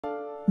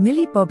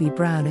Millie Bobby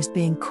Brown is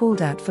being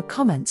called out for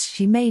comments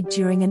she made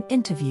during an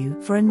interview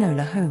for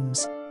Enola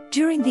Holmes.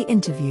 During the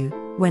interview,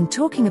 when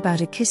talking about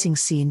a kissing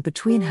scene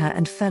between her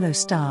and fellow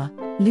star,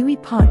 Louis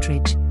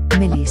Partridge,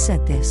 Millie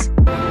said this.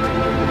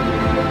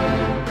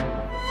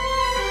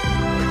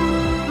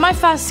 My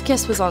first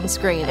kiss was on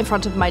screen in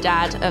front of my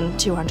dad and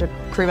 200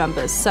 crew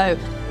members, so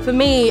for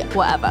me,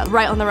 whatever.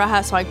 Right on the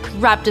rehearsal, I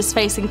grabbed his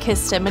face and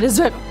kissed him, and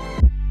his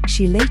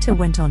She later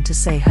went on to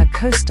say her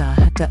co-star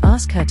had to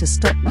ask her to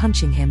stop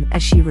punching him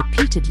as she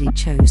repeatedly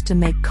chose to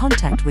make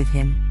contact with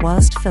him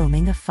whilst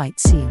filming a fight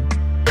scene.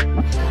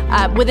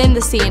 Within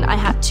the scene, I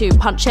had to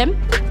punch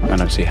him. I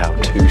don't see how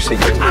to see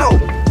it. Ow!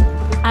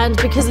 And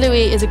because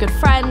Louis is a good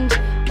friend,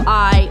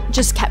 I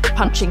just kept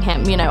punching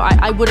him. You know,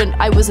 I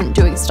wasn't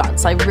doing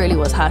stunts. I really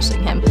was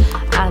hurting him.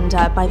 And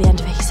by the end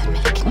of it, he said,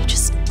 "Millie, can you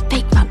just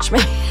fake punch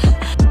me?"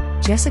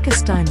 Jessica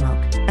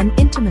Steinrock, an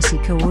intimacy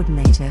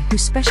coordinator who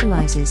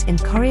specializes in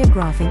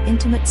choreographing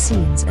intimate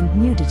scenes and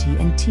nudity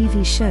in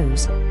TV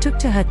shows, took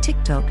to her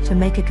TikTok to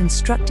make a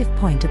constructive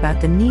point about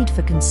the need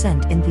for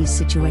consent in these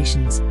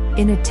situations.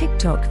 In a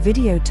TikTok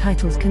video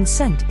titled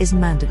 "Consent is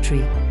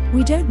Mandatory.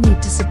 We don't need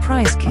to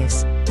surprise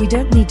kiss. We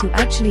don't need to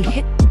actually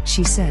hit,"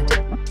 she said.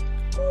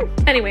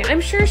 Anyway,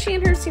 I'm sure she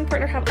and her scene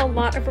partner have a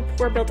lot of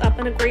rapport built up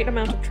and a great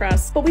amount of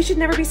trust, but we should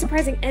never be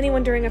surprising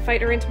anyone during a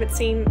fight or intimate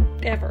scene,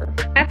 ever.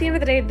 At the end of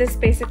the day, this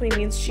basically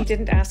means she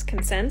didn't ask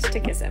consent to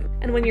kiss him.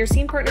 And when your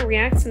scene partner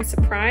reacts in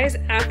surprise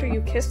after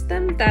you kissed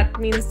them, that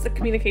means the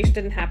communication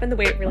didn't happen the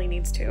way it really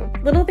needs to.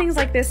 Little things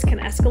like this can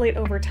escalate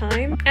over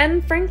time,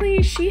 and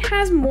frankly, she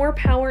has more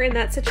power in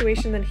that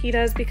situation than he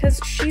does because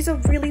she's a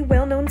really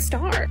well-known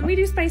star. When we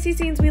do spicy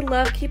scenes, we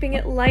love keeping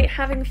it light,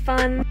 having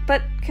fun,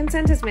 but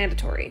consent is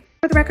mandatory.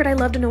 For the record, I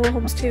loved Enola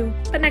Holmes too,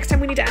 but next time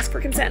we need to ask for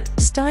consent.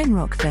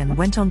 Steinrock then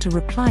went on to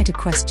reply to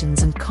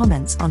questions and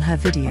comments on her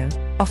video,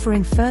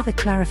 offering further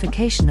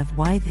clarification of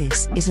why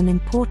this is an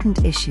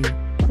important issue.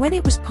 When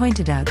it was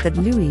pointed out that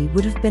Louis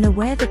would have been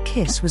aware the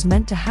kiss was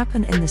meant to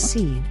happen in the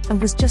scene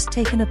and was just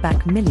taken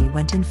aback Millie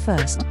went in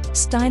first,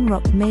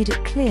 Steinrock made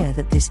it clear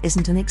that this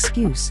isn't an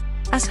excuse,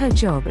 as her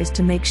job is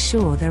to make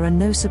sure there are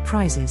no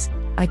surprises.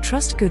 "I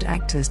trust good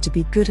actors to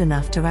be good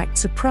enough to act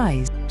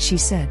surprised," she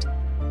said.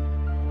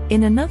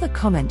 In another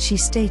comment she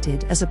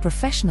stated, "As a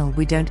professional,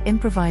 we don't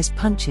improvise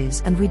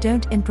punches and we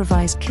don't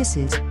improvise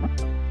kisses.